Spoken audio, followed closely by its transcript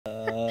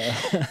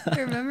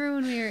Remember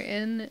when we were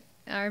in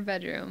our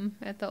bedroom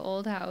at the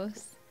old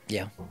house?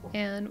 Yeah.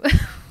 And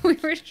we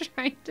were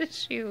trying to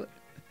shoot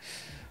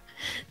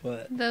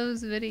What?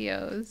 those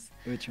videos.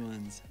 Which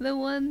ones? The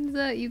ones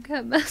that you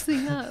kept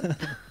messing up.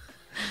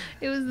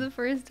 It was the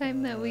first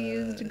time that we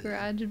used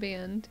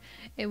GarageBand,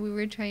 and we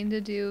were trying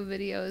to do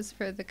videos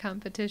for the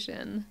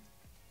competition.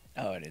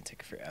 Oh, and it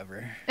took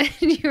forever. And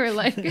you were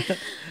like,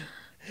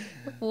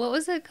 what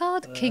was it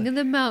called? King of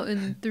the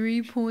Mountain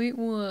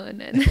 3.1.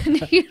 And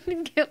then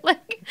you'd get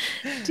like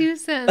 2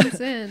 cents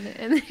in,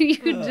 and then you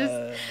would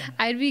just,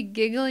 I'd be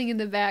giggling in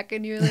the back,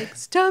 and you're like,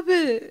 stop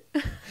it.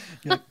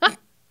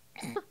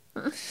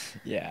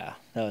 Yeah,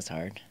 that was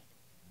hard.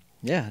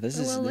 Yeah, this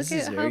is Well, this look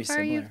is at very how far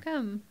similar. you've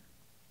come.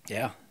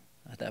 Yeah,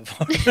 not that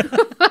far.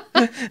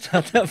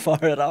 Not that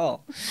far at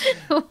all.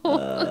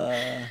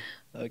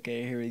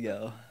 Okay, here we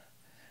go.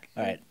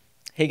 All right.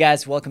 Hey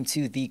guys, welcome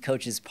to the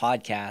Coaches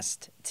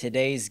Podcast.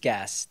 Today's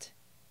guest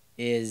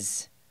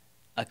is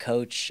a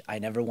coach I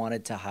never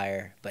wanted to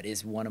hire, but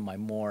is one of my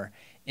more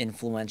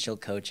influential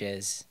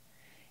coaches.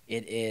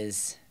 It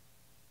is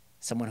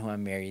someone who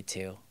I'm married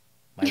to,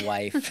 my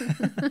wife.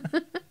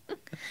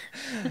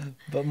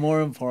 But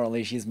more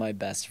importantly, she's my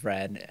best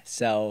friend.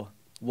 So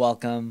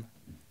welcome,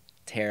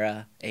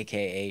 Tara,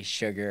 aka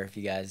Sugar. If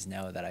you guys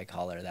know that I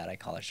call her that, I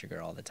call her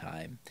Sugar all the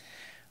time.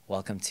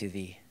 Welcome to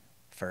the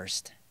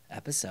first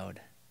episode.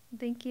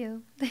 Thank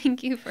you.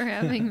 Thank you for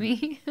having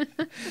me.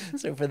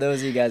 So for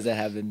those of you guys that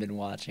haven't been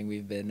watching,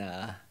 we've been,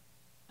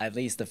 at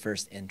least the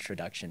first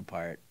introduction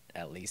part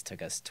at least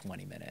took us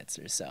 20 minutes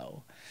or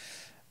so.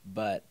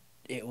 But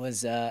it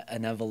was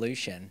an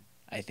evolution.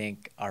 I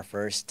think our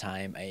first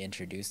time I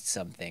introduced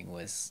something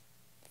was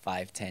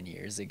 5-10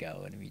 years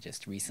ago, and we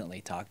just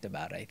recently talked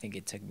about it. I think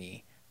it took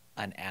me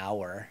an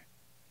hour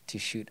to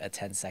shoot a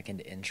 10-second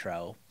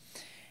intro.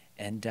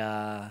 And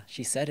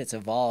she said it's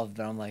evolved,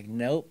 but I'm like,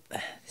 nope,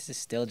 this is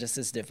still just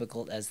as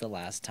difficult as the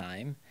last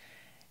time.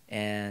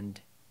 And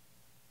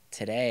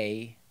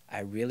today,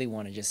 I really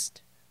want to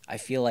I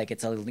feel like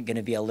it's going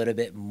to be a little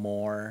bit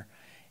more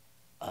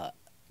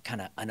kind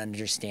of an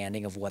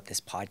understanding of what this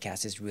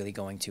podcast is really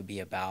going to be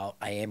about.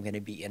 I am going to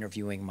be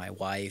interviewing my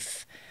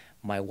wife.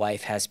 My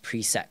wife has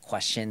preset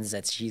questions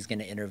that she's going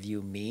to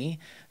interview me,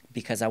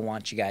 because I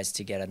want you guys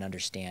to get an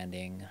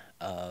understanding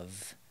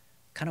of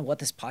kind of what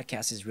this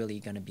podcast is really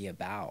going to be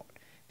about,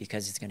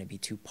 because it's going to be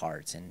 2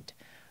 parts, and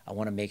I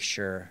want to make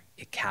sure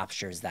it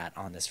captures that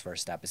on this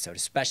first episode,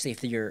 especially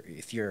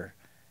if you're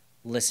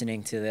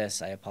listening to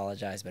this. I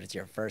apologize, but it's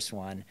your first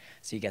one,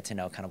 so you get to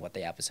know kind of what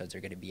the episodes are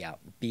going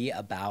to be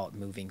about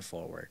moving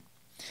forward.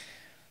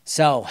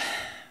 So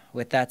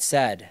with that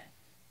said,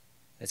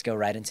 let's go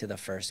right into the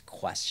first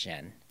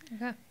question.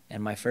 Okay.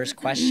 And my first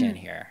question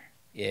here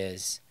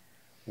is,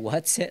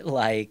 what's it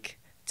like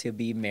to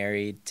be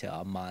married to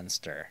a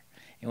monster?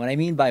 And what I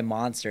mean by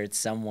monster, it's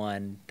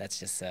someone that's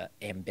just an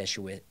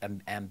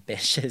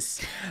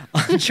ambitious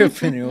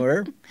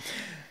entrepreneur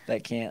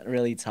that can't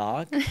really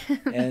talk.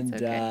 And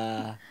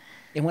okay.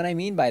 And what I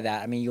mean by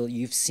that, I mean,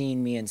 you've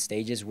seen me in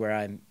stages where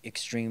I'm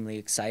extremely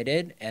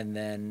excited, and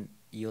then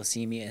you'll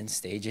see me in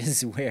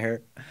stages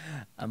where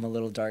I'm a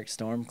little dark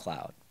storm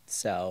cloud.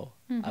 So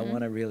I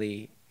want to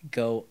really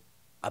go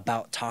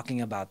about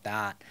talking about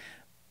that,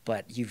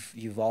 but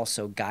you've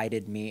also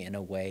guided me in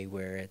a way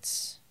where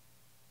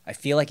I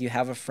feel like you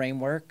have a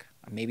framework.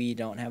 Maybe you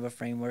don't have a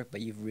framework,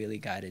 but you've really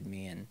guided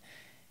me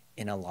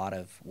in a lot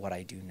of what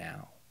I do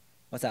now.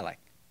 What's that like?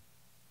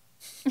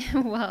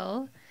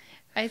 Well,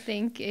 I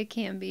think it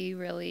can be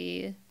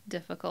really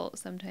difficult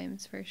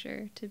sometimes, for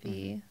sure, to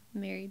be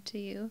married to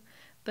you,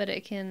 but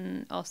it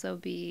can also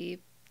be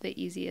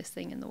the easiest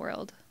thing in the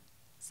world.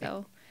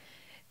 So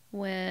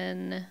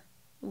when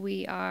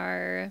we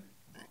are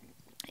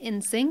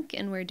in sync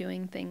and we're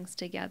doing things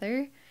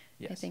together,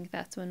 Yes. I think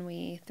that's when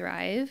we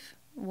thrive,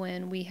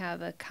 when we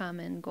have a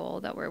common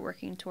goal that we're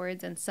working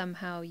towards, and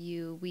somehow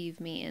you weave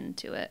me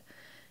into it.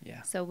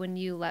 Yeah. So when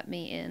you let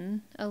me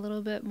in a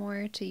little bit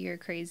more to your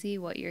crazy,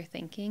 what you're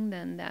thinking,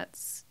 then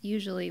that's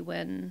usually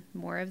when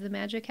more of the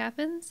magic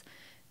happens.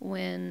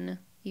 When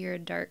you're a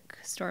dark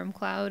storm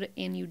cloud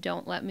and you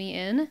don't let me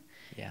in,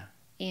 Yeah.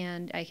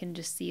 and I can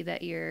just see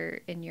that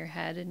you're in your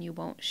head and you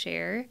won't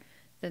share,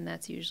 then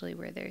that's usually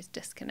where there's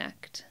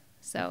disconnect.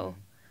 So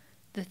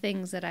the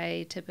things that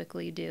I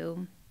typically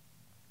do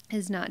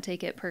is not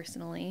take it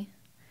personally,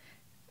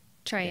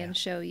 try and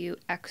show you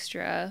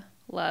extra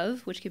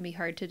love, which can be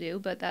hard to do,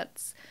 but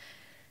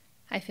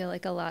I feel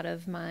like a lot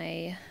of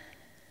my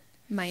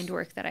mind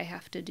work that I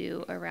have to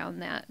do around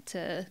that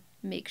to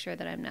make sure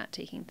that I'm not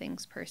taking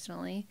things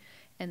personally,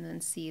 and then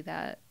see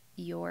that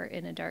you're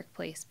in a dark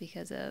place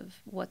because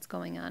of what's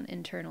going on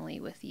internally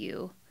with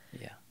you.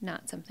 Yeah.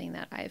 Not something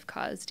that I've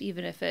caused.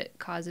 Even if it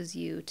causes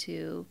you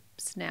to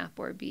snap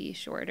or be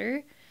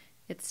shorter,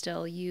 it's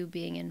still you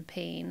being in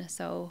pain.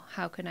 So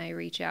how can I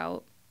reach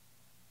out?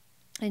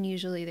 And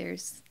usually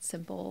there's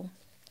simple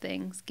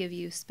things: give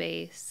you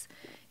space,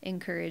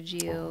 encourage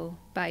you,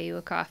 buy you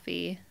a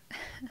coffee,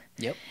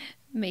 Yep.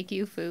 make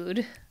you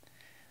food.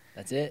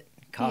 That's it.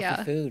 Coffee,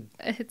 Yeah. food.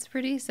 It's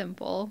pretty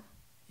simple.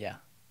 Yeah.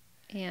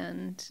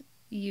 And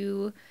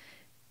you,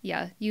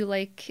 yeah, you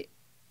like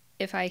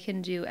if I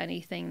can do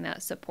anything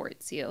that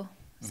supports you.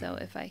 So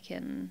if I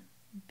can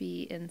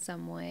be in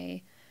some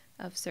way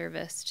of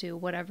service to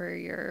whatever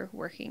you're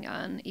working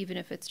on, even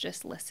if it's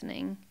just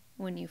listening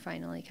when you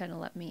finally kind of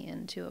let me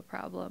into a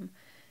problem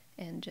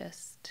and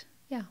just,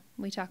 yeah,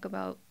 we talk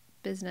about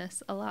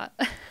business a lot.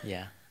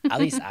 Yeah. At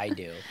least I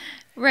do.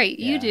 Right,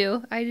 you Yeah.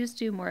 do. I just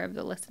do more of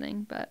the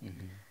listening, but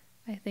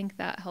I think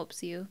that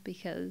helps you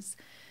because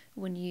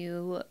when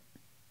you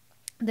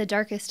the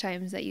darkest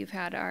times that you've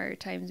had are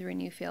times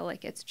when you feel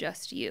like it's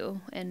just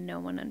you and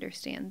no one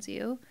understands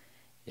you.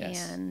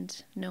 Yes.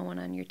 And no one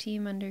on your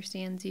team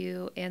understands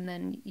you. And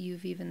then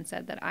you've even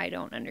said that I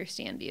don't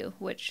understand you,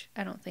 which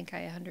I don't think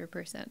I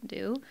 100%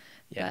 do.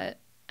 Yeah. But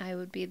I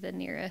would be the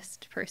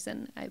nearest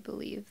person, I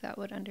believe, that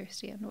would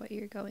understand what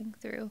you're going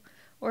through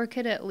or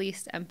could at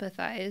least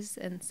empathize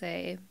and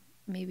say,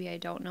 maybe I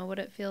don't know what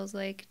it feels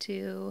like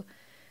to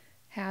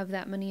have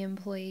that many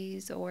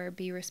employees or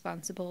be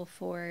responsible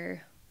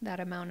for that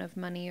amount of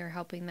money or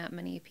helping that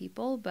many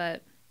people,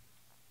 but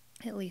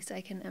at least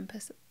I can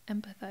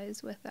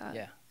empathize with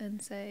that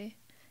and say,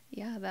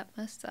 yeah, that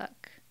must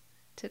suck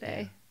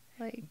today.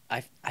 Yeah. Like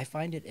I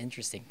find it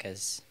interesting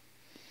because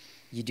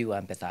you do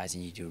empathize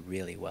and you do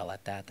really well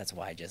at that. That's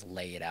why I just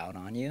lay it out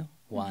on you,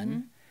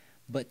 one.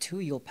 But two,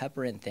 you'll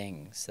pepper in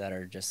things that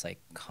are just like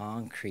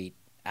concrete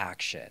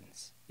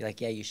actions. You're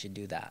like, yeah, you should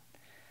do that.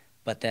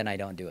 But then I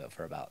don't do it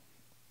for about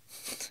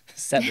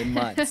 7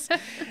 months.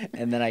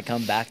 And then I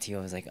come back to you.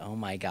 I was like, oh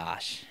my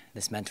gosh,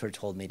 this mentor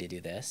told me to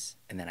do this.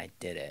 And then I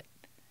did it.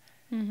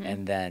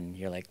 And then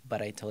you're like,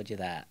 but I told you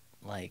that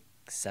like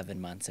 7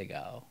 months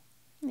ago.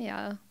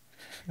 Yeah.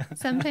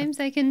 Sometimes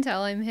I can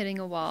tell I'm hitting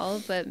a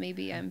wall, but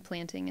maybe I'm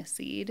planting a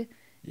seed.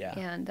 Yeah.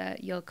 And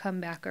that you'll come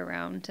back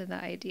around to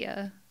the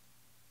idea.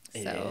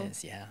 It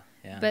is, yeah.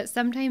 Yeah. But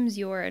sometimes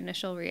your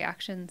initial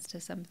reactions to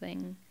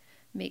something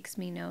makes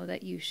me know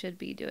that you should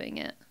be doing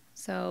it.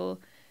 So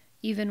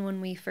even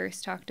when we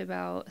first talked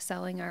about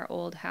selling our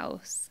old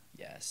house,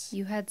 yes,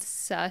 you had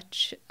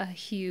such a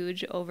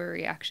huge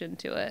overreaction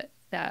to it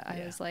that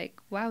I was like,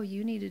 wow,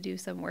 you need to do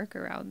some work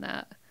around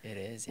that. It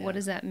is, yeah. What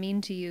does that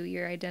mean to you?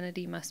 Your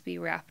identity must be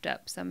wrapped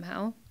up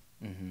somehow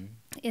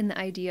in the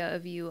idea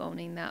of you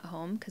owning that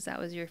home because that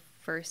was your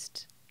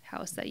first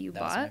house that you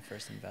bought. That was my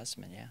first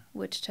investment, yeah.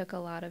 Which took a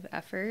lot of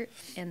effort.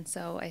 And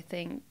so I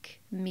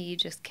think me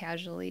just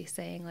casually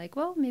saying like,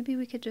 well, maybe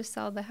we could just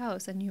sell the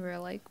house. And you were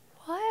like,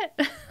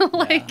 what?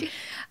 Like,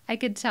 I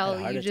could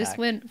tell you just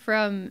went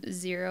from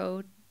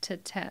 0 to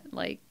 10,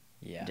 like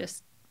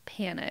just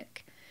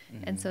panic.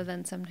 And so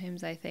then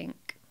sometimes I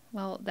think,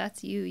 well,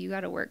 that's you. You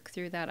got to work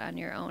through that on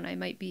your own. I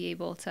might be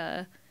able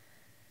to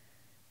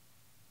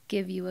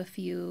give you a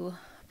few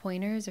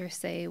pointers or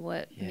say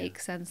what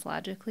makes sense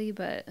logically,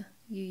 but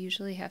you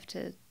usually have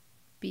to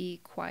be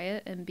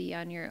quiet and be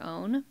on your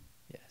own.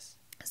 Yes.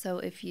 So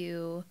if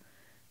you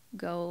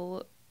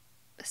go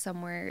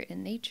somewhere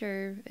in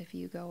nature, if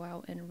you go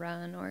out and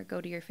run or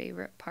go to your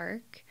favorite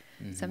park,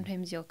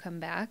 sometimes you'll come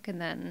back and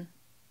then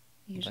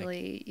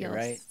usually like,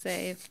 you'll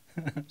say,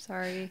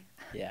 sorry.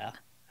 Yeah.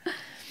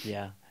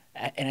 Yeah.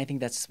 And I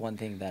think that's one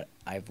thing that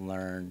I've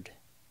learned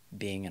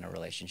being in a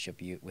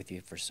relationship with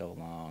you for so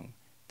long,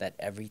 that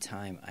every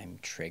time I'm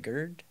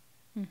triggered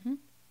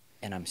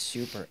and I'm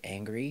super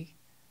angry,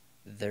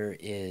 there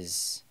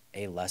is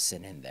a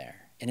lesson in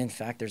there. And in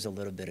fact, there's a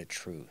little bit of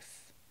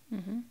truth.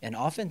 And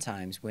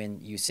oftentimes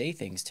when you say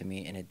things to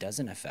me and it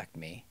doesn't affect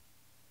me,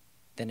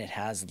 then it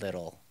has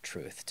little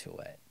truth to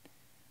it.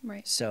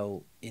 Right.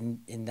 So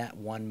in that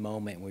one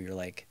moment where you're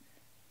like,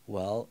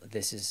 well,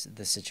 this is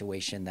the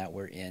situation that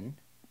we're in.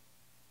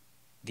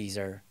 These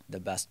are the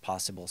best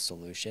possible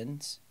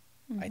solutions.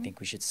 I think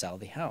we should sell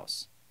the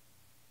house.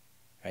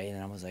 Right?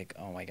 And I was like,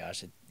 oh my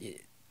gosh,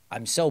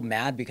 I'm so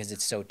mad because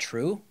it's so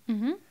true.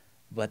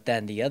 But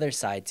then the other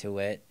side to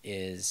it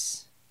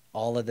is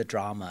all of the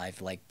drama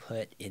I've like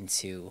put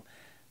into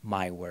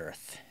my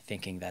worth,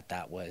 thinking that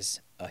that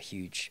was a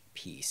huge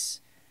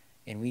piece.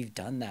 And we've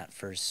done that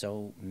for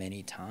so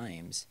many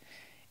times.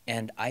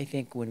 And I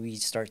think when we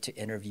start to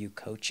interview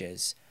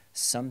coaches,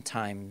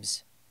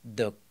 sometimes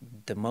the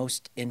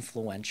most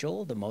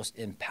influential, the most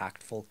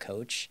impactful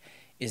coach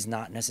is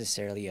not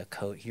necessarily a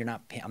coach.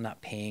 I'm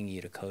not paying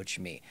you to coach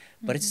me,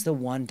 but it's the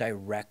one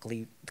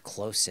directly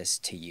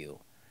closest to you.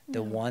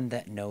 The one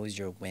that knows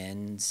your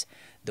wins,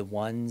 the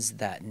ones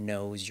that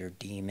knows your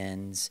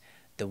demons,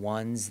 the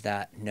ones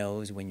that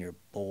knows when you're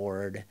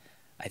bored.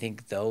 I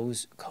think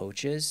those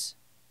coaches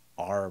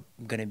are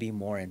going to be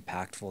more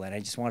impactful. And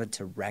I just wanted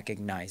to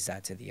recognize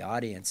that to the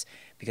audience,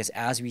 because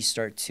as we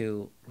start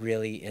to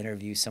really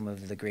interview some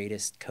of the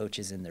greatest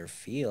coaches in their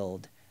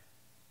field,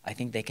 I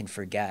think they can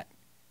forget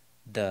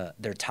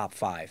their top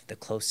 5, the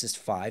closest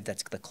 5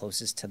 that's the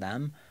closest to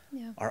them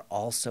are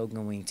also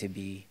going to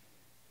be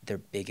their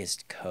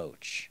biggest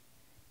coach.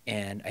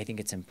 And I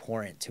think it's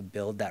important to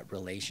build that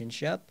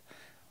relationship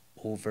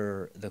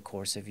over the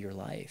course of your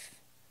life.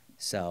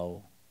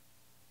 So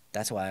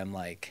that's why I'm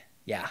like,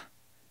 yeah,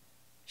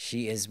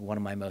 She is one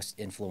of my most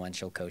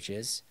influential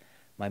coaches,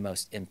 my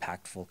most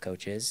impactful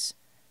coaches.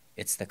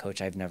 It's the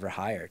coach I've never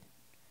hired,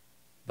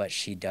 but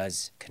she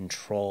does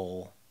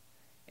control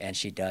and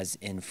she does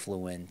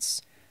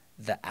influence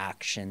the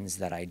actions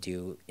that I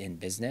do in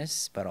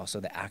business, but also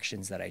the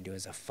actions that I do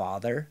as a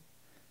father.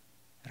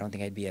 I don't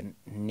think I'd be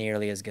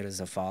nearly as good as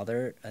a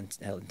father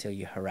until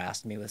you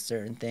harassed me with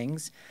certain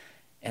things,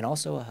 and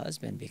also a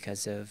husband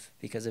because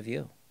of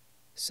you.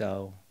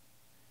 So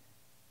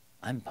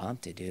I'm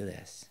pumped to do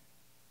this.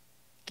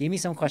 Give me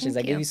some questions.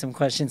 Thank I gave you. you some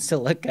questions to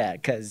look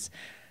at because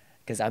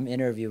I'm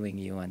interviewing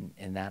you, and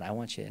in that I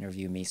want you to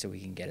interview me so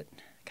we can get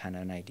kind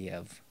of an idea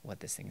of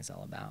what this thing is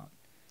all about.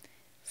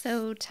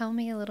 So tell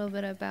me a little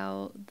bit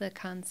about the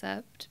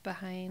concept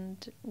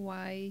behind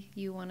why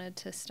you wanted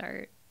to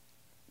start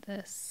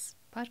this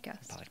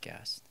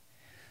podcast.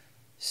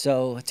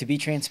 So to be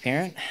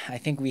transparent, I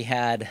think we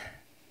had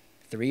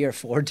 3 or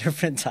 4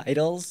 different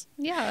titles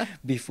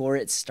before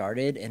it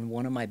started. And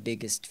one of my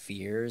biggest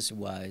fears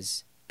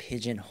was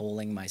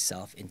pigeonholing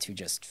myself into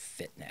just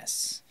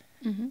fitness,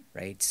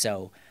 right?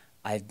 So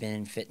I've been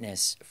in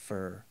fitness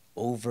for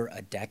over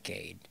a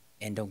decade,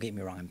 and don't get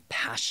me wrong, I'm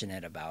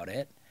passionate about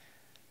it,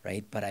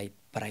 right? But I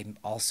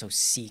also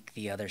seek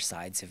the other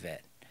sides of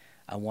it.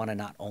 I want to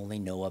not only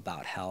know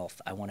about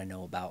health, I want to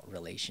know about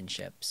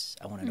relationships.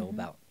 I want to know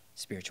about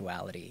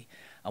spirituality.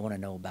 I want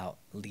to know about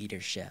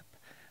leadership.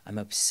 I'm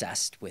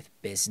obsessed with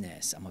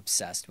business. I'm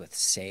obsessed with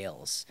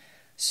sales.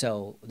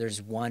 So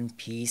there's one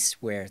piece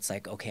where it's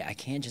like, okay, I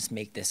can't just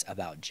make this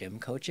about gym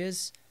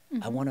coaches.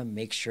 I want to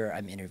make sure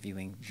I'm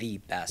interviewing the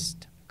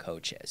best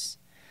coaches.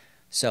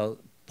 So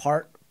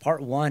part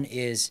one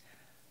is,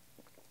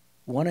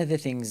 one of the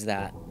things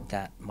that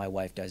my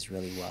wife does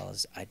really well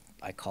is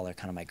I call her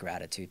kind of my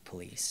gratitude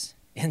police.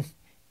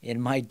 In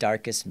my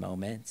darkest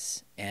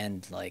moments,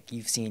 and like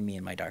you've seen me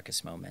in my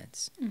darkest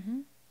moments,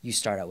 you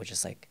start out with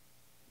just like,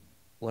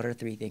 what are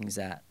 3 things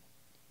that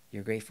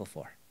you're grateful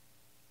for?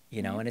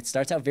 You know, and it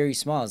starts out very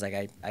small. It's like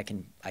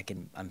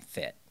I'm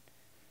fit.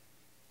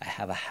 I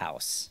have a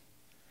house.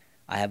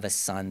 I have a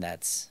son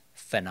that's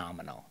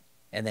phenomenal.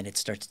 And then it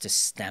starts to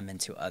stem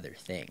into other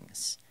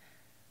things,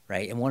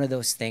 right? And one of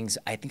those things,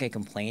 I think I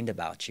complained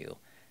about you.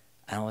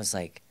 And I was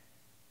like,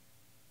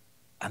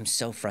 I'm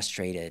so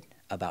frustrated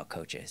about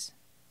coaches.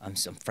 I'm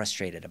so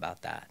frustrated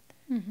about that.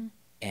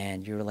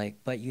 And you were like,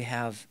 but you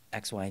have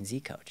X, Y, and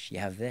Z coach. You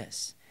have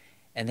this.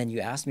 And then you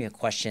asked me a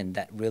question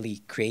that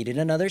really created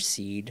another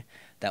seed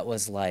that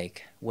was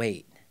like,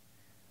 wait,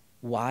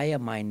 why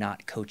am I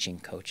not coaching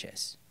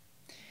coaches?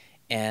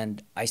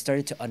 And I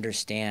started to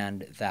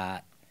understand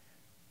that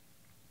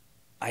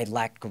I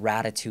lacked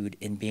gratitude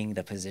in being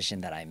the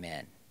position that I'm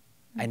in.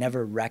 I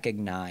never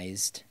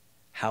recognized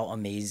how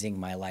amazing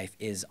my life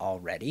is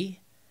already.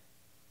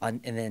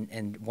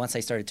 And once I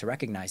started to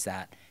recognize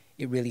that,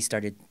 it really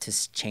started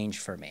to change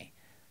for me.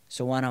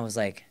 So one, I was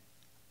like,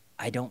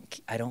 I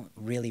don't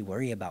really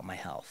worry about my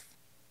health.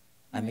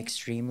 I'm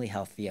extremely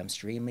healthy. I'm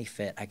extremely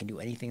fit. I can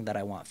do anything that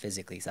I want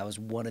physically. So that was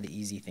one of the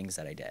easy things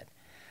that I did.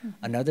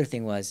 Another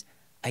thing was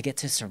I get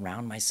to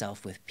surround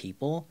myself with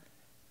people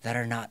that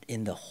are not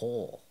in the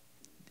hole.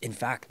 In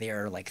fact, they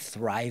are like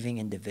thriving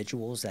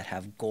individuals that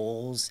have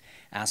goals,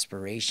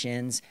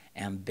 aspirations,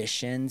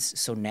 ambitions.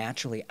 So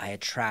naturally, I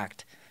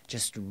attract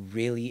just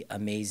really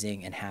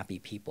amazing and happy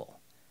people.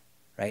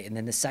 Right? And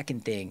then the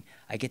second thing,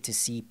 I get to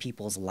see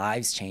people's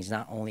lives change,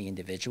 not only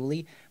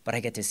individually, but I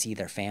get to see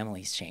their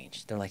families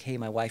change. They're like, hey,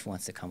 my wife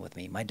wants to come with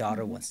me. My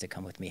daughter wants to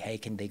come with me. Hey,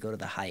 can they go to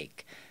the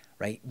hike?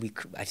 Right?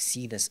 I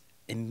see this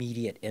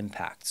immediate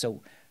impact.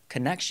 So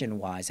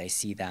connection-wise, I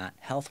see that.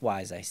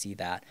 Health-wise, I see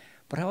that.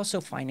 But also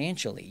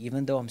financially,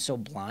 even though I'm so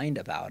blind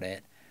about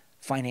it,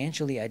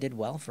 financially, I did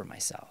well for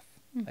myself.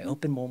 I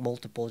opened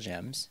multiple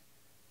gyms.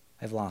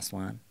 I've lost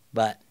one,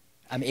 but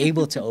I'm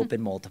able to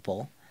open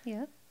multiple.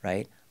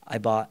 Right? I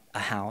bought a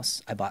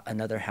house. I bought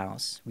another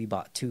house. We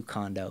bought 2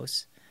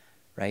 condos,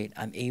 right?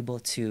 I'm able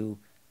to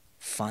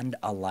fund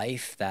a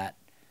life that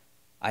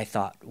I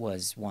thought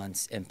was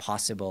once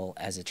impossible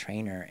as a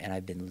trainer, and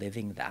I've been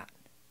living that.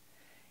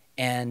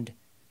 And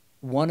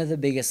one of the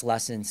biggest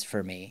lessons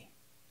for me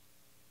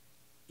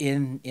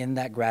in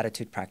that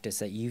gratitude practice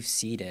that you've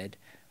seeded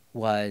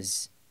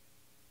was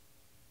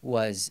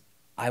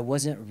I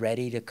wasn't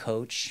ready to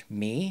coach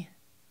me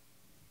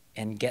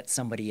and get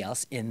somebody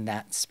else in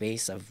that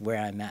space of where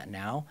I'm at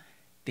now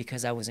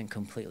because I wasn't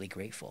completely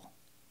grateful.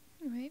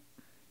 Right.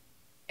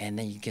 And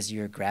then because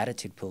you're a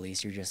gratitude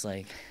police, you're just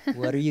like,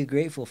 what are you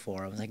grateful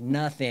for? I was like,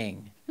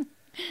 nothing.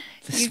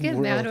 You get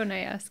mad when I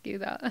ask you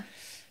that.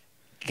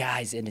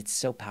 Guys, and it's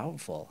so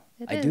powerful.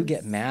 It I is. do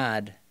get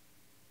mad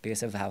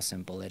because of how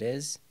simple it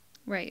is.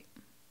 Right.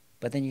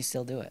 But then you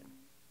still do it.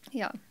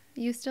 Yeah,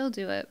 you still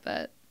do it,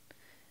 but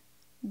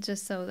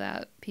just so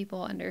that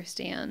people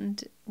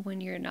understand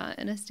when you're not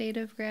in a state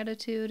of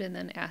gratitude and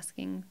then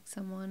asking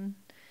someone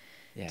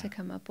to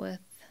come up with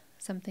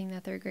something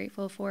that they're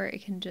grateful for,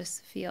 it can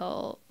just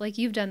feel like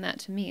you've done that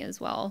to me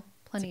as well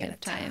plenty of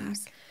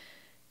times.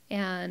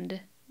 And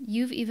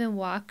you've even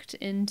walked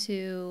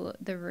into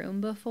the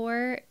room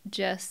before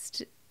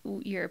just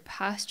your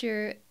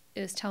posture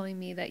is telling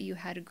me that you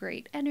had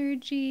great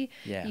energy.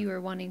 Yeah. You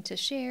were wanting to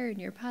share and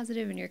you're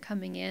positive and you're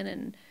coming in,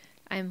 and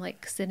I'm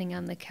like sitting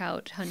on the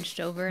couch hunched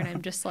over and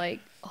I'm just like,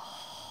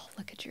 oh,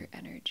 look at your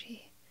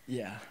energy.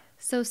 Yeah.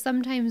 So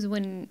sometimes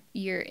when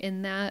you're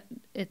in that,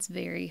 it's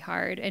very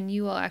hard. And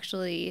you will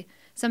actually,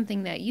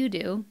 something that you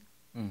do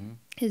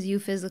is you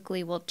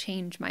physically will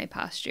change my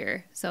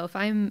posture. So if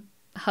I'm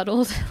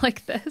huddled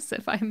like this,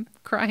 if I'm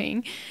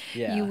crying,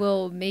 you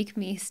will make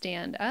me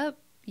stand up.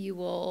 You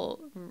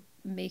will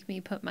make me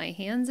put my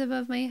hands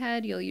above my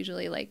head. You'll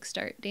usually like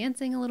start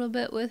dancing a little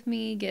bit with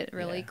me, get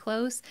really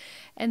close.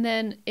 And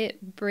then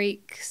it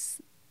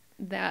breaks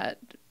that,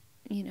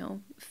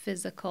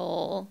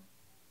 physical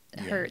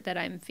hurt that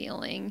I'm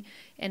feeling,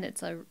 and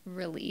it's a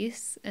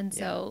release. And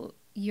so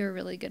you're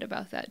really good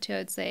about that too.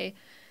 I'd say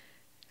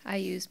I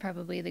use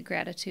probably the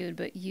gratitude,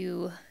 but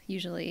you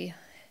usually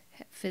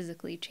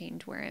physically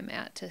change where I'm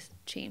at to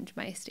change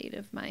my state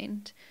of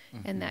mind.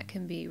 And that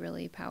can be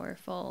really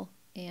powerful.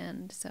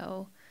 And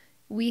so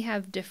we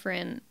have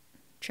different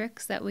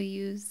tricks that we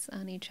use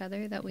on each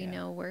other that we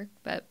know work,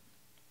 but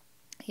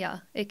yeah,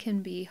 it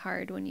can be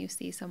hard when you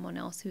see someone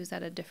else who's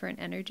at a different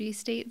energy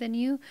state than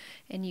you,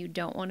 and you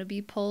don't want to be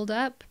pulled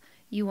up.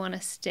 You want to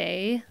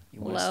stay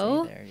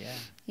low. Stay there,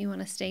 You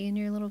want to stay in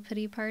your little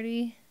pity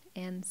party.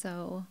 And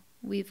so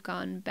we've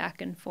gone back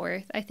and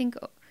forth. I think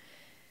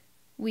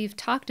we've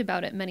talked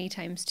about it many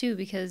times too,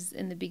 because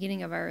in the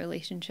beginning of our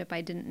relationship,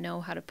 I didn't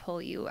know how to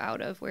pull you out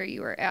of where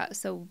you were at.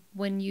 So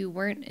when you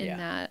weren't in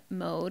that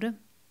mode,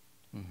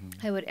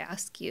 I would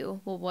ask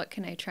you, well, what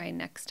can I try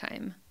next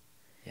time?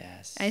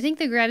 Yes. I think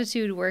the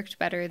gratitude worked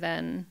better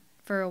than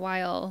for a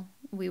while.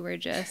 We were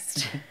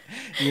just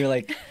you're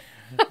like,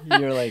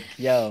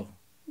 yo,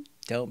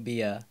 don't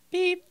be a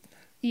beep.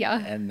 Yeah.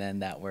 And then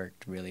that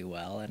worked really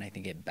well. And I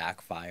think it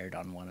backfired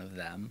on one of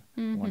them,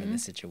 one of the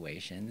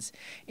situations.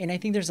 And I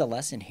think there's a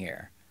lesson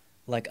here,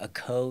 like a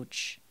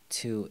coach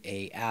to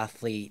a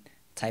athlete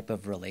type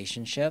of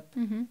relationship.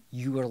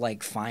 You are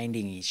like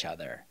finding each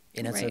other,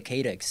 and it's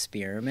okay to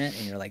experiment.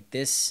 And you're like,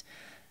 this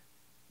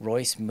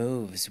Royce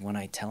moves when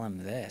I tell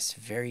him this,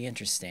 very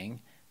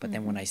interesting. But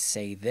then when I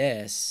say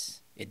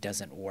this, it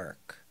doesn't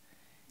work.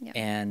 Yeah.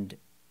 And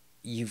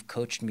you've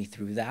coached me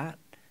through that.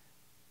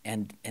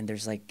 And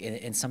there's like,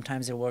 and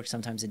sometimes it works,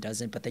 sometimes it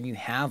doesn't. But then you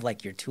have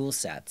like your tool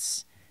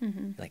sets,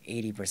 like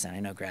 80%.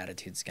 I know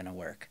gratitude's going to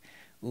work.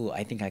 Ooh,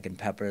 I think I can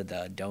pepper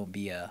the don't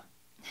be a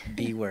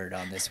B word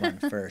on this one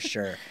for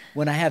sure.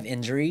 When I have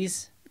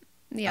injuries.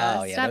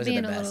 Stop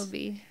being a little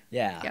B.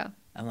 Yeah.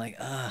 I'm like,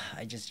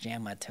 I just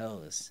jammed my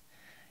toes.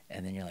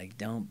 And then you're like,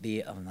 don't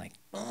be, I'm like,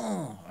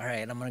 oh, all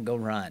right, I'm going to go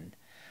run,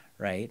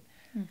 right?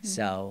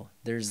 So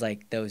there's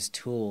like those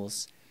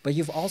tools. But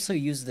you've also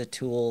used the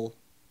tool,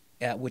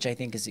 which I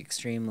think is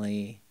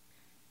extremely,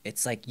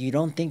 it's like you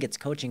don't think it's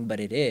coaching, but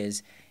it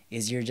is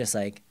you're just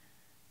like,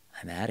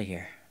 I'm out of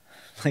here.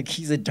 Like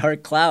he's a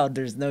dark cloud.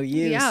 There's no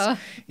use. Yeah.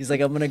 He's like,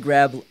 I'm going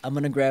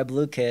to grab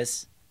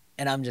Lucas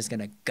and I'm just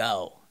going to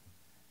go.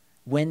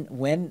 When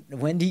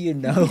do you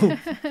know,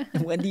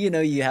 when do you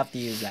know you have to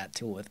use that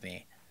tool with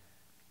me?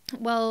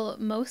 Well,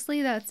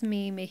 mostly that's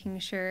me making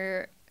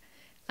sure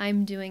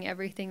I'm doing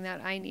everything that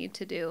I need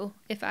to do.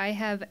 If I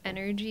have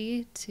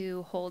energy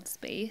to hold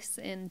space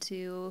and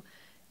to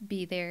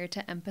be there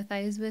to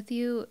empathize with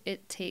you,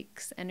 it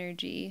takes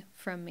energy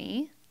from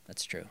me.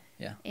 That's true.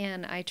 Yeah.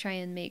 And I try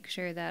and make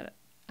sure that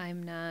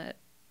I'm not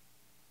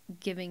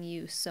giving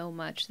you so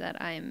much that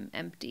I'm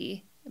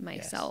empty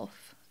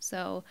myself. Yes.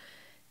 So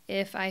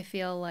if I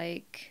feel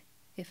like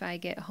if I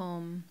get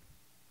home,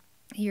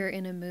 you're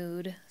in a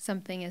mood,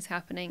 something is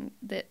happening,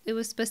 that it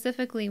was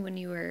specifically when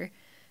you were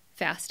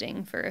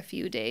fasting for a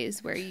few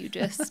days where you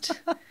just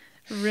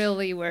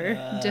really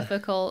were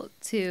difficult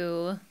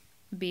to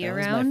be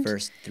around. That was my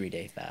first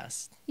 3-day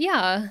fast.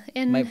 Yeah.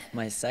 And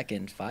my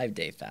second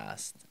 5-day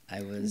fast,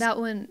 that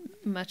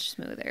went much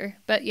smoother.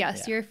 But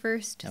yes, your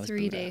first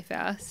 3-day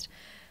fast,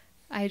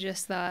 I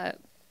just thought,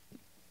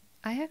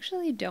 I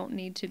actually don't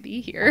need to be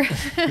here.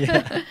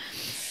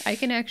 I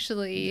can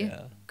actually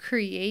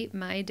create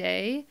my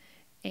day.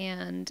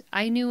 And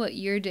I knew what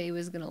your day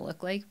was going to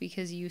look like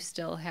because you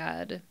still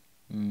had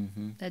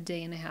a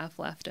day and a half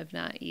left of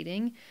not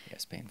eating. Yeah,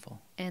 it's painful.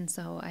 And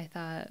so I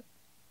thought,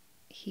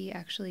 he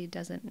actually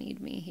doesn't need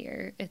me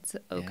here. It's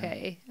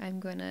okay. Yeah. I'm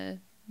going to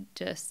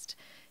just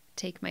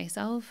take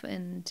myself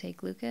and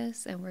take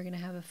Lucas, and we're going to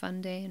have a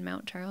fun day in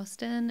Mount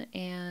Charleston,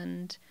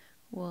 and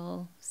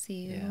we'll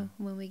see you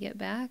when we get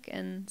back.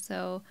 And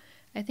so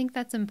I think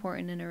that's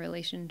important in a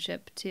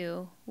relationship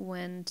too,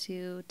 when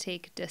to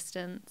take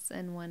distance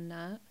and when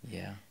not.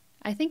 Yeah.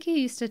 I think you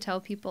used to tell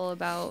people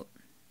about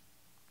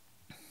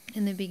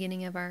in the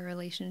beginning of our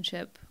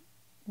relationship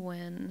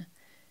when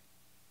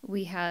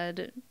we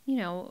had,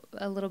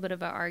 a little bit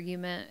of an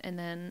argument, and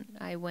then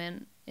I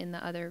went in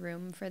the other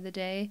room for the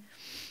day.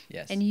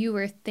 Yes. And you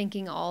were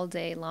thinking all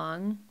day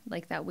long,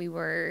 like that we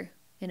were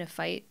in a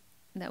fight,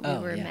 that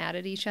we were mad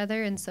at each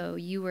other. And so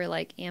you were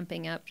like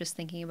amping up just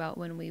thinking about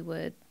when we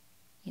would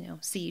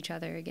see each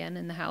other again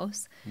in the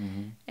house.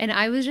 Mm-hmm. And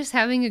I was just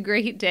having a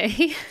great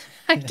day.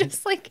 I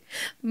just like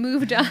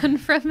moved on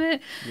from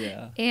it.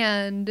 Yeah.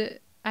 And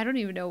I don't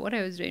even know what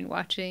I was doing,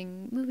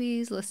 watching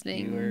movies, You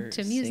listening were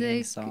to singing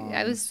music. songs,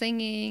 I was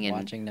singing and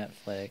watching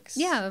Netflix.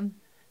 yeah.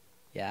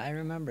 Yeah, I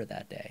remember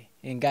that day.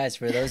 And guys,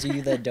 for those of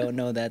you that don't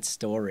know that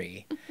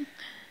story,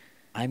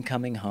 I'm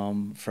coming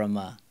home from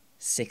a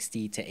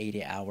 60 to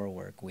 80 hour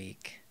work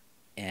week,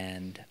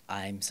 and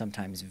I'm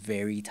sometimes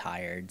very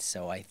tired,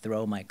 so I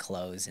throw my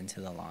clothes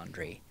into the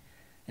laundry.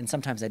 And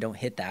sometimes I don't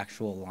hit the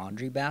actual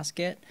laundry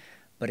basket,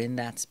 but in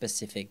that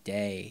specific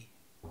day,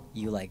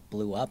 you like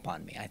blew up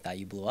on me. I thought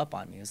you blew up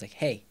on me. It was like,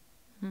 hey,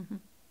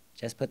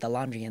 just put the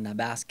laundry in the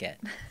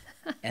basket.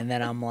 And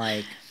then I'm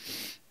like,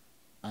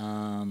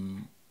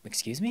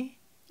 excuse me?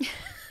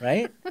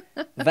 Right?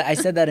 But I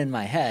said that in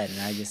my head, and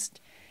I just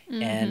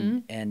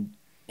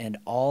and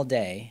all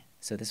day.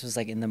 So this was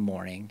like in the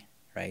morning,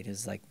 right? It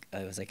was like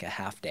a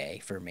half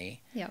day for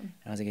me. Yeah. And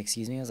I was like,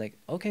 excuse me? I was like,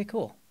 okay,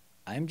 cool.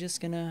 I'm just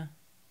gonna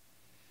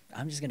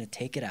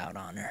take it out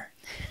on her.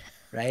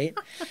 Right?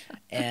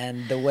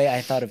 And the way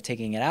I thought of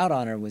taking it out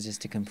on her was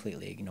just to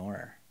completely ignore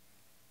her.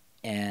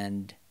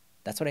 And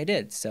that's what I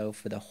did. So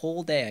for the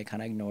whole day, I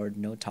kind of ignored,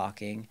 no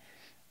talking.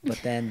 But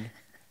then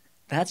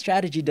that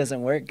strategy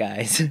doesn't work,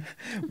 guys,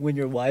 when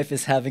your wife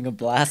is having a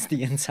blast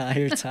the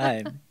entire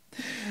time.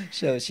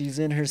 So she's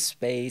in her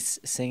space,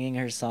 singing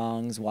her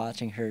songs,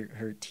 watching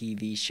her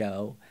TV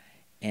show,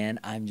 and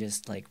I'm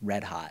just like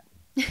red hot.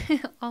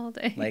 All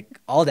day.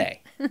 Like all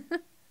day.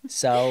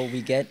 So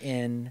we get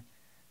in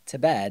to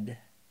bed,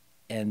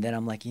 and then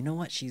I'm like, you know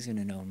what? She's going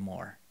to know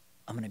more.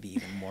 I'm going to be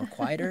even more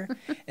quieter.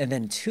 And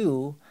then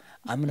two,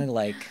 I'm going to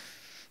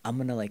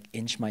like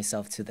inch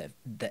myself to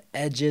the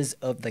edges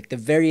of like the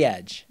very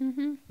edge.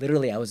 Mm-hmm.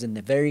 Literally, I was in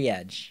the very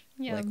edge,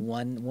 Yeah. like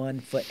one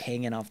foot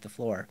hanging off the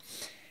floor.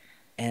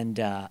 And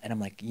I'm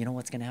like, you know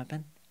what's going to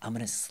happen? I'm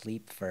going to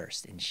sleep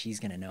first, and she's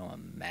going to know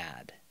I'm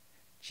mad.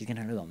 She's going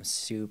to know I'm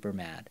super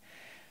mad.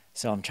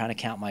 So I'm trying to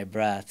count my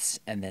breaths,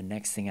 and then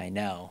next thing I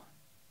know,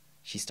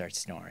 she starts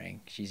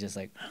snoring. She's just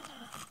like,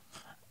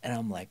 and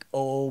I'm like,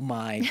 oh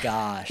my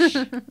gosh.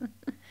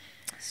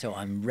 So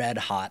I'm red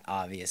hot,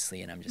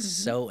 obviously, and I'm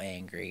just so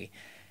angry.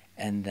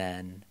 And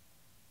then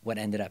what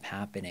ended up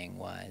happening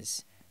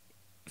was,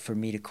 for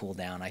me to cool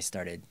down, I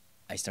started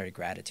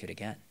gratitude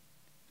again.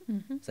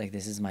 It's like,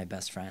 this is my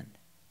best friend.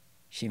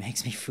 She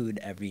makes me food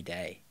every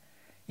day.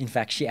 In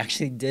fact, she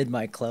actually did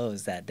my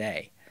clothes that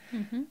day.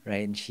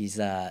 Right? And she's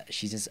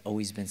just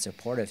always been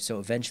supportive. So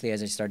eventually,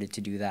 as I started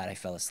to do that, I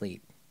fell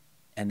asleep.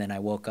 And then I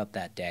woke up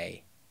that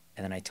day,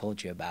 and then I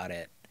told you about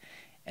it.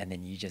 And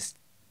then you just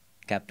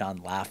kept on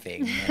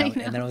laughing. And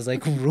then I was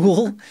like,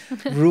 rule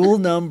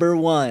number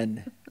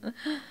 1,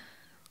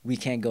 we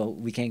can't go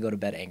to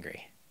bed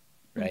angry.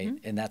 Right?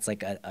 And that's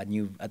like a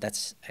new,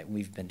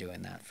 we've been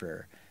doing that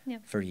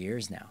for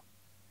years now.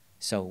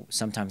 So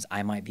sometimes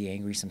I might be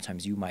angry,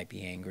 sometimes you might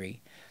be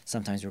angry,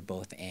 sometimes we're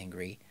both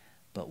angry,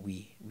 but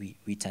we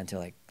tend to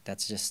like,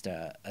 that's just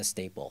a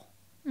staple.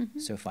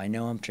 So if I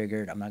know I'm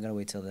triggered, I'm not going to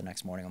wait till the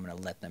next morning. I'm going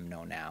to let them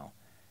know now,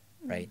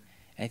 right?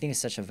 And I think it's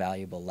such a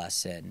valuable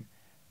lesson,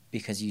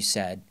 because you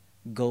said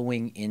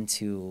going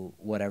into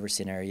whatever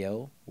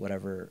scenario,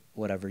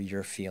 whatever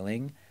you're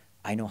feeling,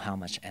 I know how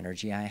much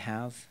energy I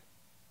have,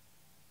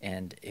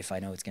 and if I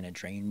know it's going to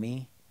drain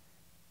me,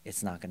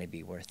 it's not going to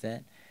be worth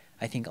it.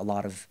 I think a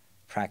lot of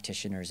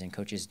practitioners and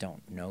coaches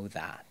don't know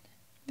that.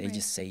 They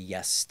just say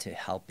yes to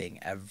helping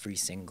every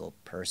single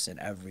person,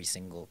 every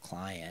single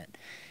client,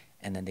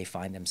 and then they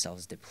find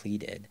themselves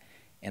depleted,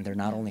 and they're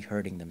not only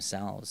hurting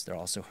themselves, they're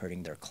also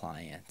hurting their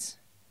clients.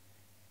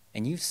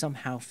 And you've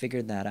somehow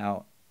figured that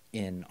out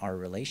in our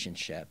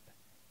relationship,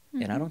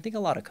 and I don't think a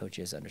lot of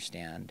coaches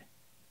understand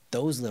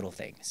those little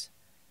things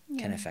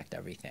can affect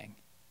everything.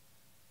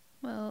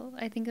 Well,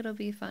 I think it'll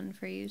be fun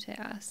for you to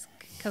ask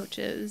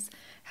coaches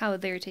how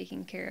they're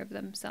taking care of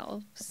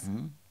themselves,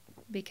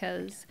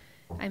 because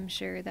I'm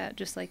sure that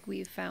just like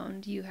we've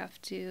found, you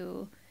have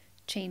to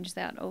change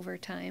that over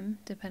time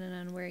depending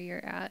on where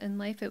you're at in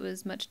life. It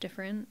was much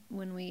different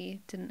when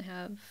we didn't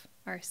have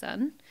our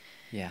son.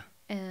 Yeah.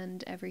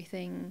 And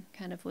everything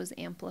kind of was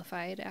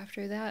amplified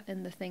after that,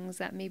 and the things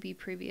that maybe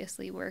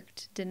previously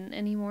worked didn't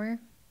anymore.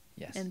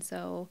 Yes. And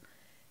so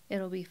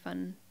it'll be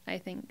fun, I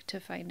think, to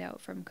find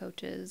out from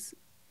coaches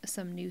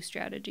some new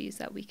strategies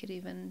that we could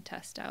even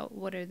test out.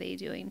 What are they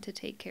doing to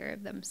take care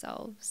of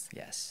themselves?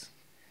 Yes.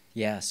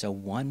 Yeah, so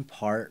one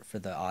part for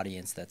the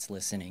audience that's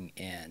listening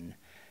in,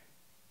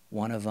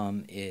 one of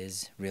them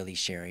is really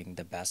sharing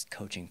the best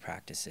coaching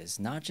practices,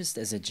 not just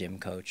as a gym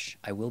coach.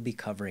 I will be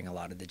covering a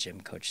lot of the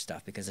gym coach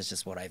stuff because it's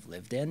just what I've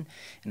lived in,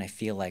 and I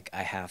feel like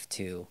I have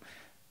to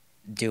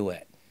do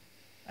it.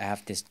 I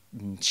have to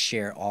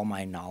share all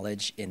my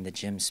knowledge in the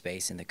gym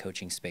space, in the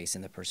coaching space,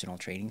 in the personal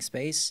training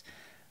space.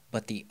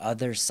 But the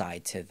other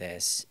side to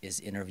this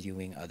is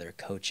interviewing other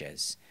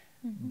coaches.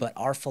 But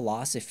our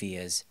philosophy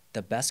is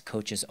the best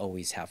coaches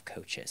always have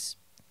coaches.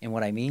 And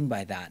what I mean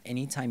by that,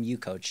 anytime you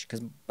coach,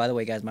 because by the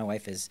way, guys, my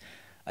wife is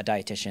a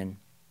dietitian,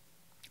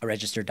 a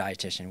registered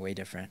dietitian, way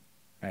different,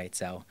 right?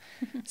 So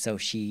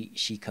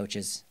she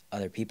coaches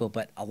other people,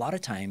 but a lot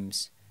of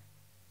times,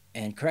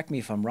 and correct me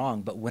if I'm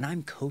wrong, but when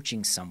I'm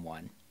coaching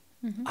someone,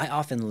 I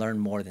often learn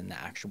more than the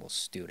actual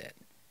student.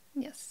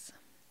 Yes.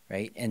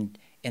 Right? And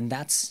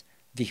that's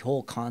the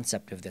whole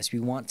concept of this. We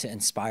want to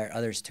inspire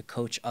others to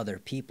coach other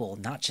people,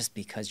 not just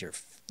because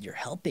you're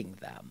helping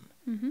them,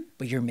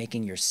 but you're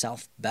making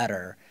yourself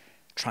better,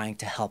 trying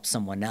to help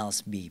someone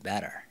else be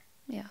better.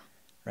 Yeah.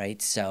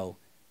 Right? So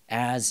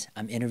as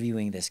I'm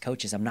interviewing these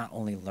coaches, I'm not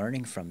only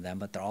learning from them,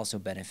 but they're also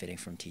benefiting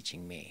from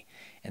teaching me.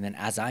 And then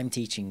as I'm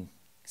teaching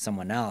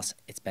someone else,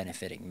 it's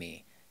benefiting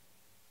me,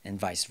 and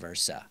vice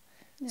versa.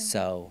 Yeah.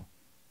 So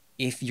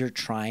if you're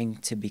trying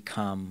to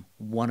become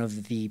one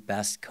of the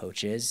best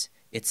coaches,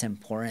 it's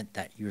important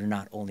that you're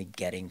not only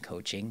getting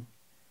coaching,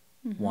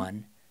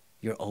 one,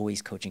 you're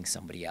always coaching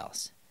somebody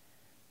else.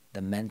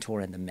 The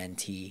mentor and the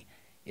mentee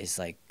is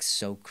like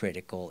so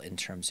critical in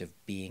terms of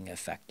being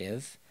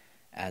effective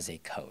as a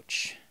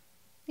coach.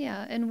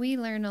 Yeah, and we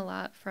learn a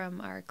lot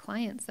from our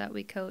clients that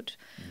we coach,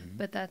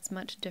 but that's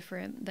much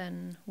different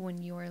than when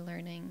you're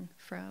learning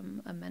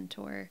from a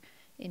mentor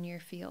in your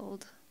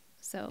field.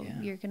 So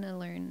you're going to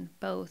learn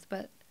both,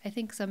 but I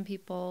think some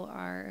people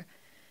are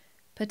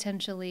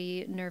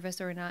potentially nervous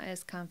or not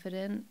as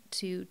confident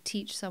to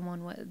teach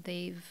someone what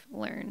they've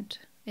learned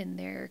in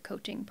their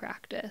coaching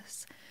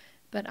practice.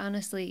 But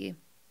honestly,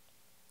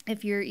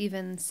 if you're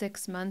even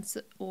 6 months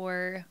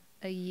or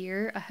a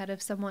year ahead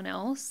of someone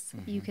else,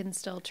 you can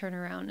still turn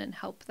around and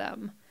help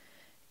them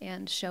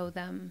and show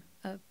them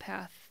a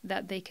path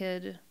that they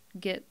could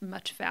get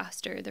much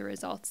faster the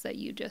results that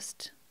you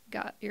just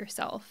got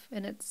yourself.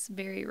 And it's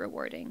very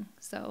rewarding.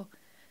 So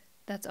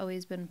that's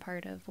always been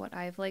part of what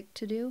I've liked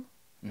to do.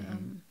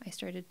 I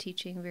started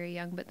teaching very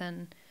young, but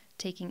then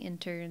taking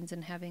interns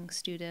and having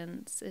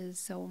students is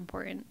so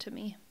important to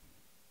me.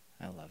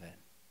 I love it.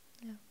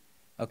 Yeah.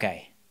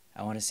 Okay,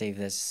 I want to save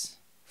this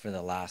for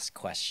the last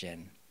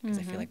question because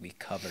I feel like we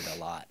covered a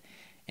lot.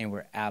 And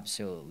we're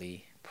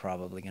absolutely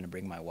probably going to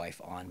bring my wife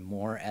on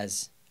more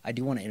as I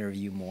do want to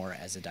interview more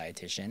as a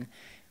dietitian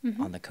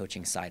on the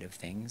coaching side of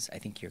things. I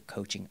think you're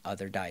coaching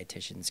other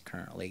dietitians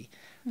currently,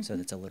 so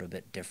that's a little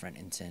bit different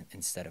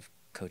instead of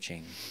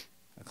coaching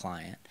a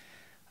client.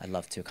 I'd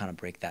love to kind of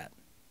break that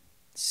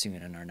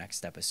soon in our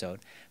next episode.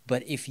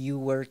 But if you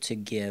were to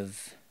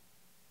give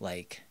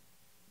like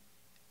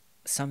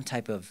some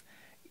type of,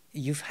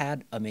 you've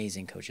had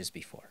amazing coaches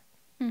before.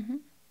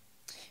 And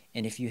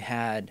if you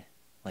had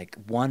like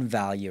one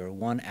value or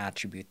one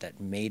attribute that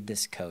made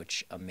this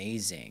coach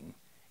amazing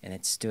and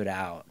it stood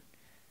out,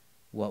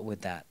 what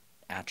would that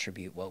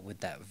attribute, what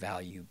would that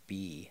value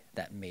be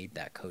that made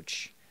that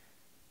coach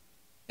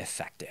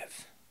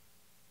effective?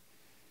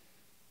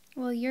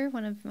 Well, you're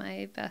one of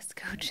my best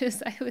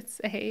coaches, I would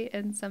say,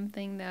 and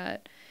something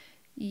that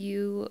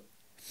you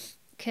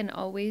can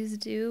always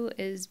do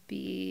is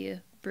be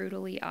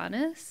brutally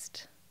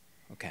honest.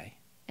 Okay.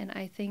 And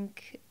I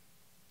think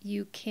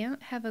you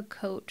can't have a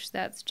coach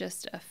that's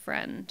just a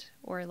friend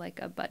or like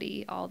a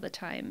buddy all the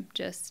time.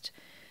 Just,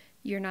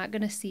 you're not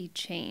going to see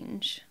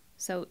change.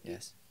 So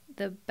Yes.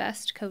 the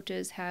best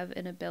coaches have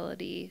an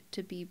ability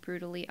to be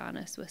brutally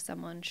honest with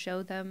someone,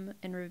 show them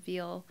and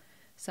reveal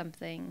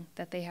something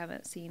that they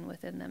haven't seen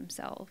within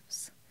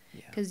themselves.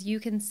 Because you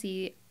can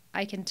see,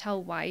 I can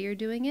tell why you're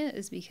doing it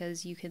is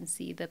because you can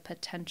see the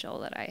potential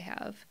that I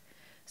have.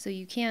 So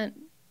you can't,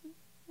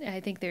 I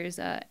think there's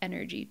a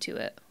energy to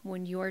it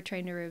when you're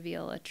trying to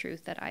reveal a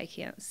truth that I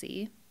can't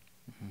see.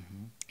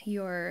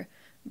 You're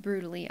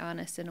brutally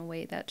honest in a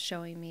way that's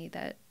showing me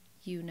that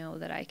you know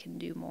that I can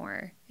do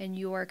more, and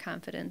your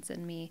confidence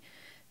in me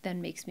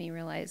then makes me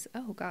realize,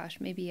 oh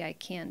gosh, maybe I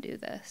can do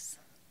this.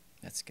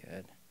 That's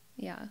good.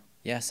 Yeah.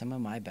 Yeah, some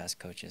of my best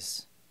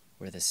coaches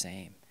were the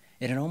same.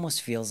 And it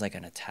almost feels like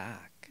an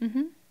attack.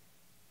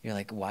 You're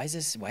like, why is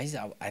this,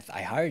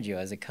 I hired you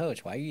as a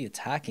coach. Why are you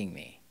attacking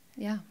me?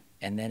 Yeah.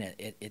 And then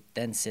it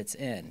then sits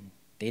in.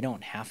 They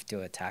don't have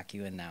to attack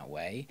you in that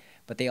way,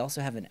 but they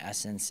also have an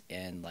essence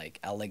and like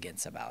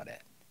elegance about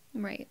it.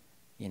 Right.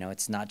 You know,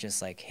 it's not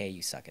just like, hey,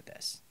 you suck at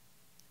this.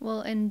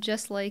 Well, and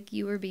just like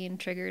you were being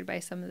triggered by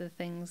some of the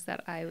things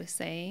that I was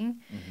saying,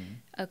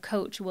 a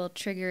coach will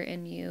trigger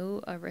in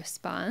you a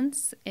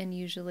response, and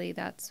usually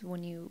that's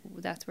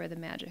where the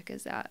magic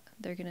is at.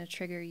 They're going to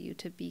trigger you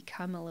to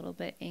become a little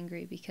bit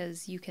angry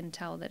because you can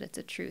tell that it's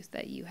a truth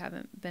that you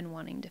haven't been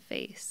wanting to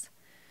face.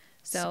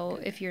 So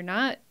if you're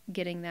not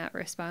getting that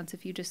response,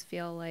 if you just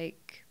feel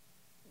like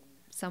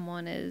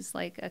someone is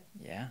like a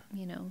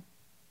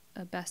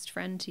best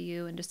friend to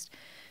you and just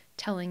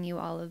telling you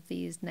all of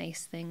these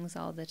nice things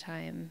all the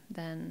time,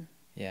 then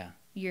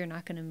you're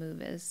not going to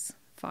move as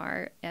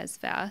far as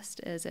fast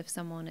as if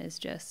someone is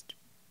just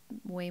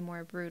way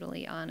more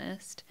brutally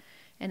honest,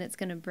 and it's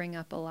going to bring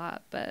up a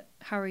lot. But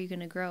how are you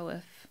going to grow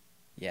if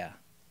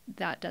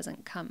that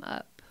doesn't come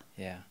up?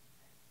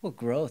 Well,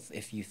 growth,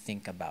 if you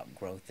think about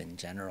growth in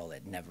general,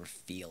 it never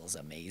feels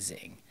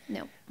amazing.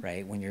 No.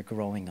 Right? When you're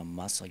growing a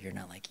muscle, you're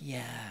not like,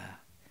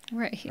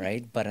 Right.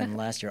 right? But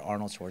unless you're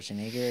Arnold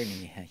Schwarzenegger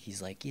and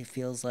he's like, it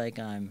feels like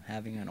I'm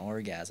having an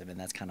orgasm, and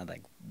that's kind of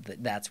like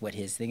that's what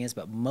his thing is.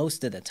 But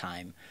most of the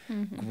time,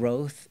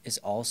 growth is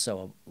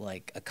also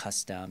like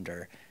accustomed,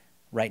 or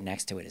right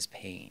next to it is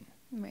pain.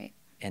 Right.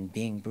 And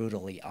being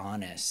brutally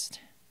honest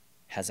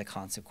has a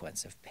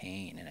consequence of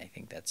pain, and I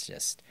think that's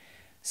just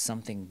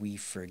something we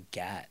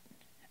forget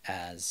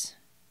as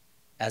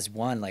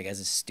one, like as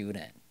a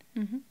student.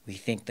 We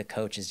think the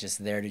coach is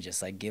just there to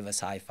just like give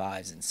us high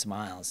fives and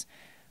smiles,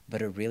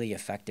 but a really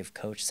effective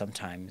coach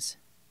sometimes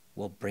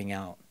will bring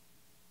out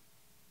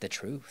the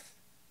truth.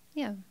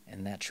 Yeah.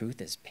 And that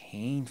truth is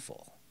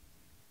painful.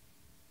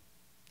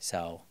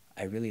 So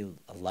I really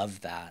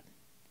love that.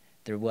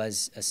 There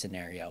was a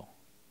scenario.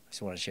 I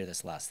just want to share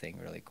this last thing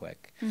really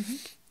quick. And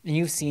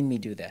you've seen me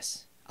do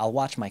this. I'll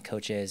watch my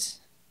coaches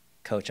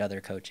coach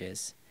other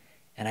coaches,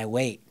 and I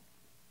wait.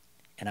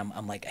 And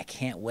I'm like, I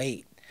can't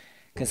wait,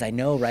 because I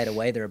know right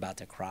away they're about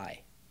to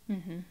cry.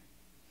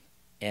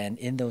 And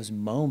in those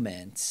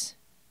moments,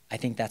 I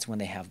think that's when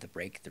they have the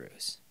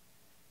breakthroughs.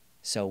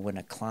 So when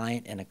a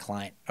client and a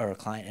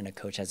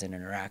coach has an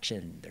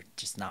interaction, they're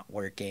just not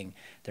working,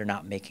 they're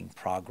not making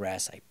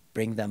progress, I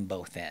bring them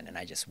both in and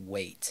I just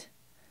wait.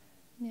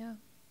 Yeah.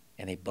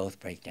 And they both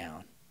break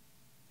down,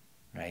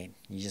 right?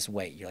 You just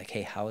wait. You're like,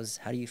 hey, how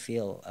do you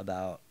feel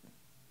about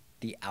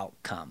the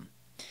outcome?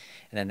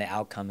 And then the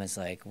outcome is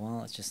like,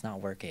 well, it's just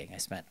not working.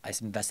 I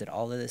invested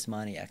all of this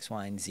money, X,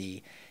 Y, and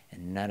Z,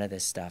 and none of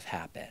this stuff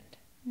happened.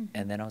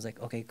 And then I was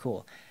like, okay,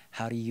 cool.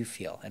 How do you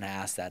feel? And I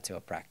asked that to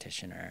a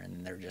practitioner,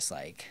 and they're just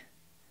like,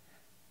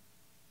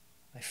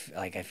 I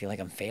feel like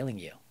I'm failing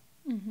you.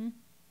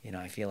 You know,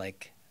 I feel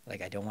like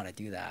I don't want to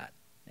do that.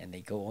 And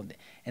they go,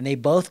 and they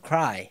both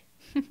cry.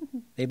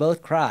 They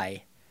both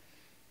cry.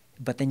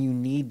 But then you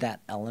need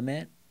that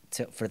element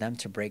for them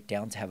to break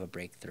down, to have a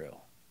breakthrough.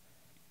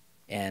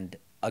 And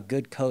a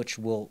good coach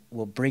will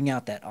bring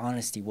out that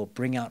honesty, will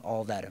bring out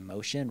all that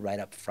emotion right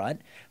up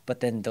front,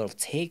 but then they'll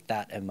take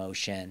that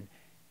emotion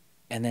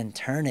and then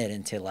turn it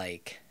into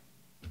like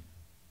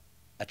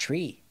a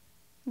tree.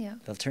 Yeah.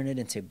 They'll turn it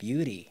into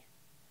beauty.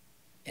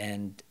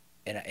 And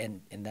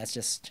that's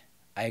just,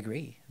 I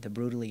agree, the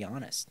brutally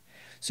honest.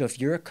 So if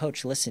you're a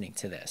coach listening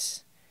to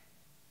this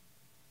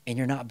and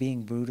you're not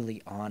being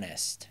brutally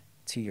honest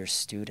to your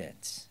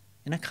students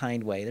in a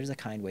kind way, there's a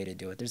kind way to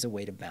do it. There's a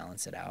way to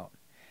balance it out.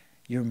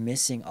 You're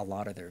missing a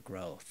lot of their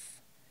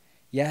growth.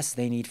 Yes,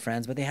 they need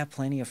friends, but they have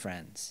plenty of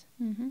friends.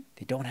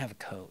 They don't have a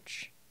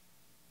coach.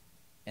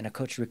 And a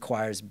coach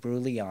requires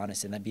brutally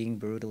honest, and that being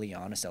brutally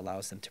honest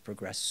allows them to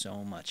progress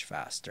so much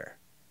faster.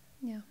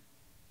 Yeah.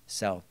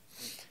 So,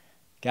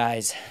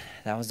 guys,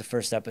 that was the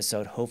first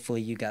episode.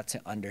 Hopefully you got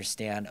to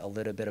understand a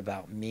little bit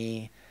about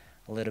me,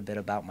 a little bit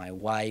about my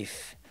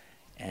wife,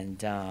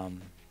 and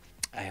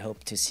I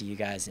hope to see you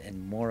guys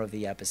in more of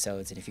the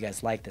episodes. And if you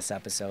guys like this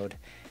episode,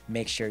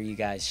 make sure you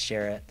guys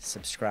share it,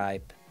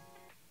 subscribe,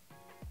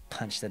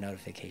 punch the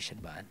notification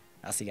button.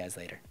 I'll see you guys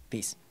later.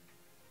 Peace.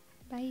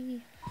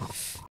 Bye.